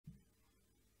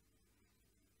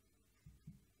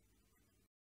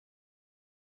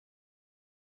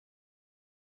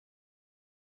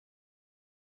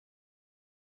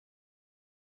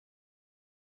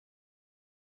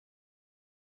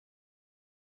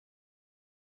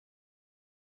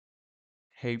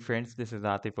Hey friends, this is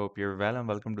Atif. Hope you're well and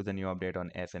welcome to the new update on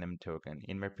SNM token.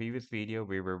 In my previous video,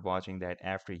 we were watching that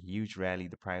after a huge rally,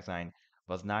 the price line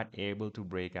was not able to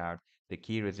break out the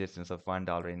key resistance of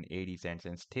 $1.80,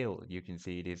 and still you can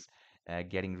see it is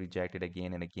getting rejected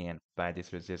again and again by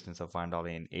this resistance of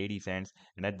 $1.80,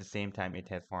 and at the same time it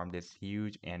has formed this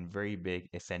huge and very big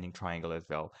ascending triangle as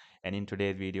well. And in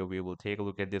today's video, we will take a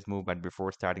look at this move, but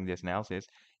before starting this analysis,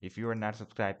 if you are not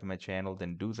subscribed to my channel,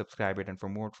 then do subscribe it. And for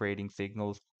more trading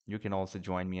signals, you can also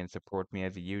join me and support me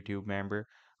as a YouTube member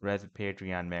or as a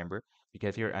Patreon member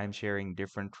because here I'm sharing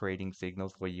different trading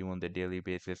signals for you on the daily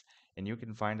basis. And you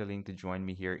can find a link to join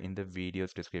me here in the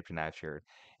video's description I've shared.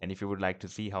 And if you would like to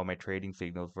see how my trading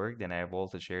signals work, then I have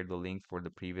also shared the links for the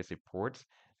previous reports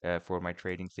for my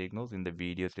trading signals in the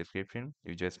video's description.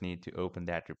 You just need to open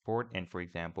that report. And for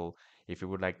example, if you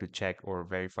would like to check or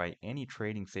verify any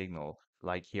trading signal,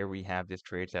 like here we have this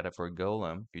trade setup for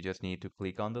Golem, you just need to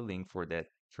click on the link for that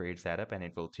trade setup and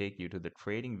it will take you to the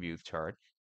trading views chart.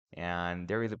 And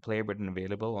there is a play button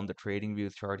available on the trading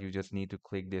views chart. You just need to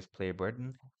click this play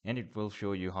button and it will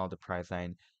show you how the price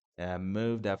line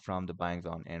moved up from the buying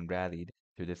zone and rallied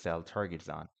to the sell target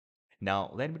zone.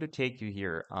 Now, let me to take you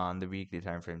here on the weekly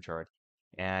time frame chart.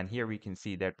 And here we can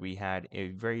see that we had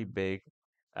a very big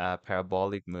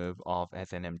parabolic move of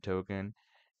SNM token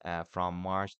from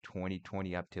March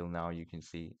 2020 up till now. You can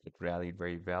see it rallied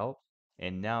very well.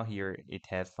 And now here it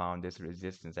has found this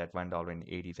resistance at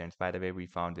 $1.80. By the way, we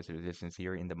found this resistance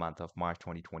here in the month of March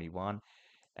 2021.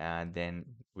 And then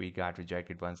we got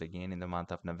rejected once again in the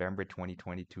month of November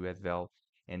 2022 as well.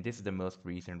 And this is the most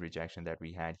recent rejection that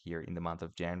we had here in the month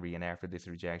of January. And after this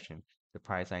rejection, the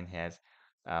price line has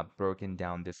broken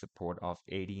down the support of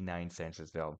 89 cents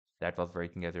as well. That was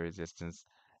working as a resistance,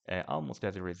 almost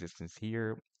as a resistance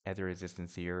here,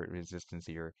 resistance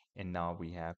here. And now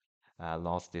we have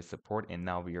lost this support. And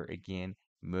now we are again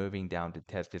moving down to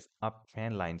test this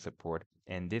uptrend line support.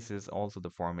 And this is also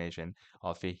the formation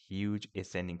of a huge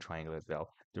ascending triangle as well.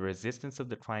 The resistance of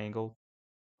the triangle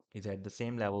is at the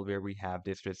same level where we have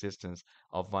this resistance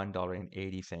of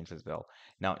 $1.80 as well.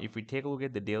 Now, if we take a look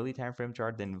at the daily time frame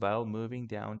chart, then while moving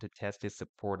down to test the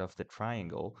support of the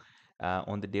triangle,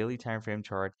 on the daily time frame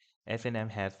chart,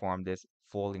 SNM has formed this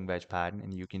falling wedge pattern,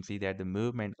 and you can see that the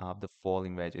movement of the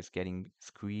falling wedge is getting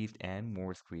squeezed and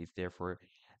more squeezed. Therefore,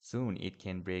 soon it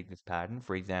can break this pattern.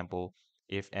 For example,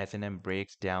 if SNM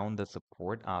breaks down the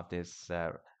support of this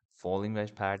falling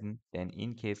wedge pattern, then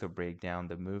in case of breakdown,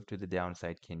 the move to the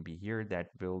downside can be here. That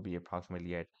will be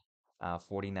approximately at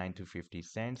 49 to 50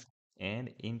 cents. And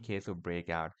in case of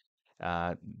breakout,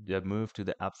 uh, the move to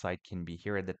the upside can be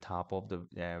here at the top of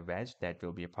the wedge. That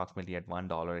will be approximately at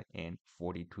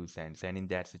 $1.42. And in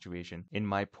that situation, in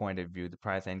my point of view, the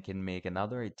price line can make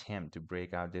another attempt to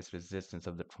break out this resistance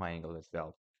of the triangle as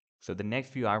well. So the next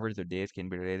few hours or days can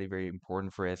be really very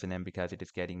important for SNM because it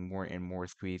is getting more and more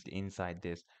squeezed inside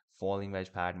this falling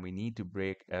wedge pattern. We need to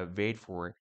wait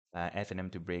for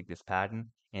SNM to break this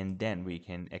pattern, and then we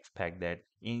can expect that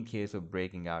in case of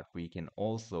breaking out, we can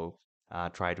also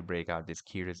try to break out this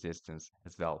key resistance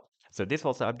as well. So this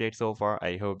was the update so far.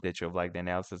 I hope that you've liked the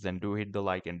analysis, and do hit the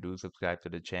like and do subscribe to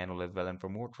the channel as well. And for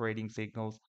more trading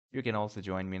signals, you can also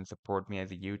join me and support me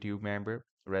as a YouTube member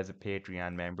or as a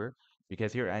Patreon member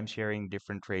because here I'm sharing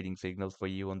different trading signals for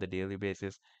you on the daily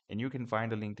basis. And you can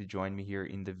find a link to join me here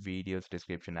in the video's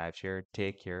description I've shared.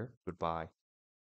 Take care. Goodbye.